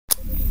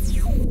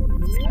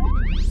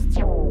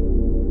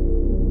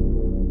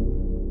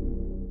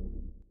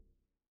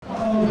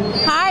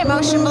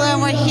Ocean Bloom.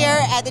 We're here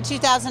at the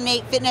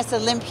 2008 Fitness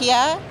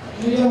Olympia,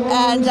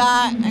 and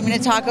I'm going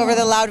to talk over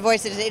the loud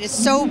voices. It is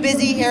so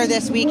busy here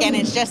this weekend,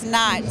 it's just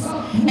nuts.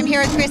 I'm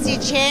here with Krissy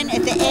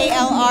at the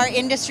ALRI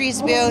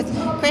Industries booth.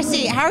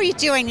 Krissy, how are you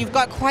doing? You've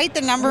got quite the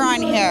number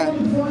on here.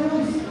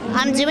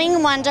 I'm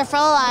doing wonderful.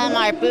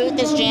 Our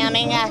booth is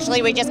jamming.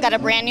 Actually, we just got a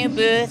brand new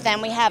booth, and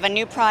we have a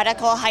new product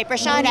called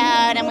Hypershot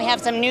Ad, and we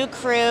have some new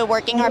crew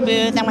working our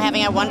booth, and we're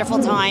having a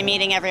wonderful time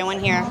meeting everyone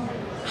here.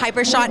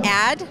 Hypershot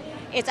Ad?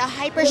 It's a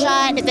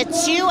Hypershot. It's a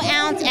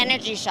 2-ounce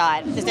energy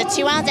shot. It's a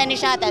 2-ounce energy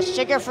shot that's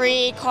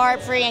sugar-free,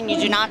 carb-free, and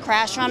you do not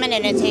crash from it,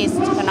 and it tastes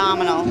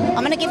phenomenal.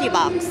 I'm going to give you a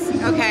box.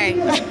 Okay.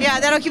 Yeah,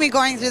 that'll keep me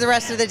going through the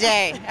rest of the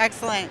day.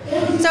 Excellent.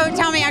 So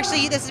tell me,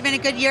 actually, this has been a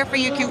good year for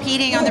you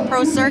competing on the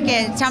pro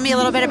circuit. Tell me a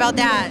little bit about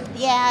that.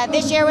 Yeah,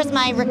 this year was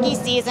my rookie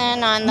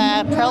season on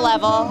the pro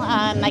level.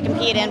 I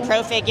competed in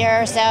pro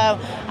figure, so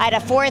I had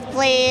a 4th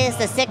place,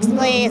 a 6th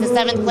place, a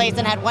 7th place,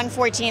 and had one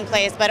 14th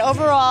place. But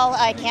overall,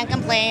 I can't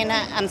complain.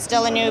 I'm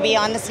still a newbie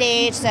on the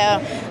stage, so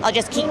I'll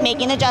just keep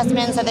making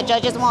adjustments that the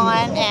judges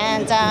want,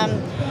 and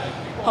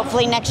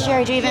hopefully next year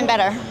I do even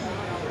better.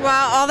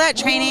 Well, all that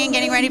training,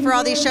 getting ready for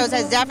all these shows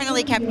has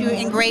definitely kept you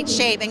in great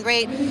shape,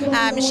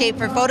 shape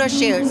for photo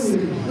shoots.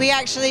 We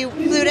actually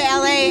flew to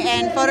LA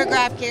and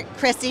photographed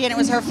Krissy, and it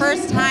was her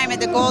first time at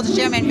the Gold's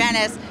Gym in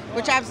Venice,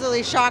 which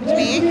absolutely shocked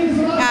me.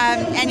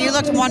 And you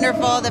looked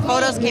wonderful. The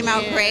photos came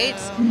out great.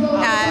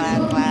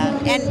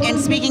 And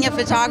speaking of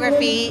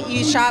photography,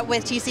 you shot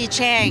with TC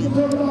Chang.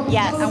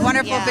 Yes. A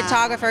wonderful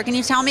photographer. Can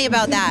you tell me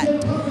about that?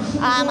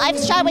 I've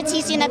shot with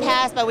TC in the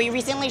past, but we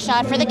recently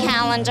shot for the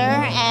calendar,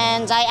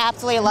 and I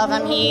absolutely love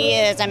him. He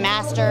is a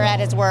master at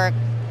his work.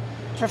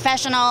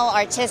 Professional,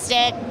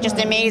 artistic, just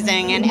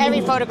amazing. And every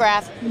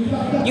photograph,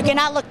 you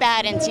cannot look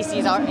bad in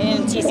TC's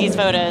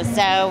photos.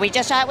 So we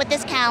just shot with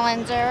this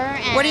calendar.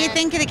 And what do you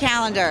think of the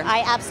calendar?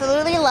 I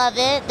absolutely love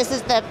it. This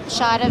is the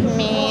shot of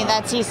me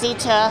that TC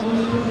took.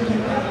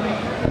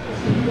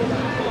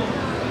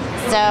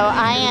 So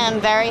I am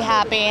very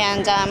happy,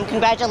 and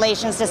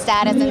congratulations to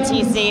Status and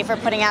TC for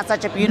putting out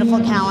such a beautiful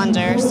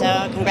calendar.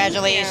 So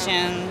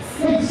congratulations.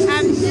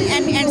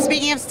 And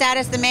speaking of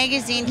Status, the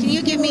magazine, can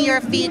you give me your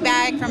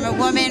feedback from a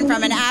woman,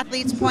 from an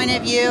athlete's point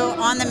of view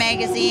on the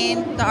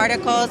magazine, the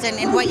articles,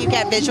 and what you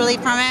get visually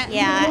from it?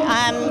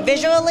 Yeah,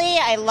 visually,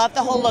 I love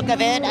the whole look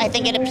of it. I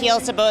think it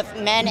appeals to both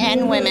men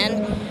and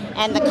women.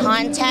 And the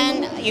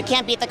content, you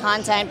can't beat the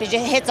content because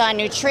it hits on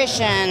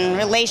nutrition,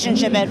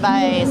 relationship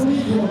advice,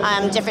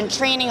 different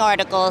training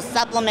articles,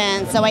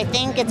 supplements. So I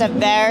think it's a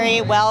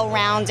very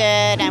well-rounded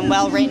and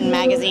well-written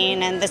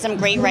magazine, and there's some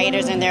great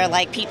writers in there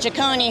like Pete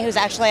Ciccone, who's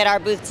actually at our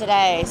booth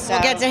today. So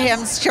we'll get to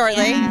him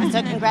shortly. Yeah,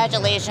 so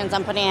congratulations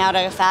on putting out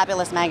a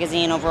fabulous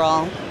magazine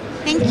overall.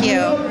 Thank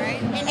you.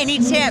 Any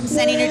tips,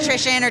 any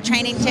nutrition or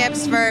training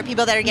tips for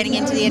people that are getting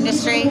into the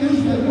industry?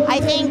 I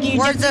think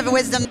words of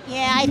wisdom.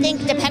 Yeah, I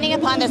think depending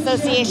upon the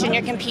association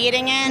you're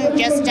competing in,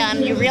 just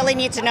you really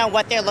need to know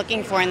what they're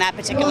looking for in that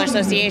particular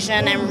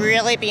association, and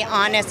really be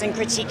honest in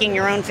critiquing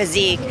your own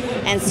physique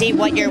and see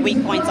what your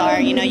weak points are.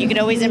 You know, you could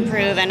always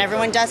improve, and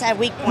everyone does have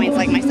weak points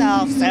like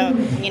myself. So,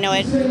 you know,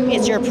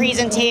 it's your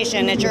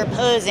presentation, it's your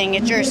posing,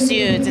 it's your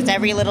suits, it's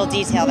every little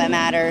detail that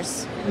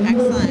matters.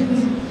 Excellent.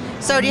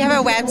 So do you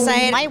have a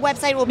website? My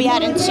website will be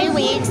out in 2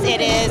 weeks.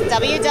 It is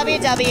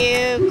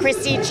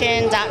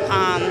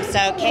www.KrissyChin.com. So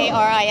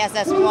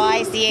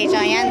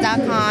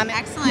KRISSYCHIN.com.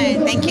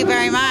 Excellent. Thank you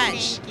very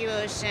much. Thank you,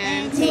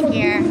 Ocean. Take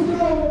care.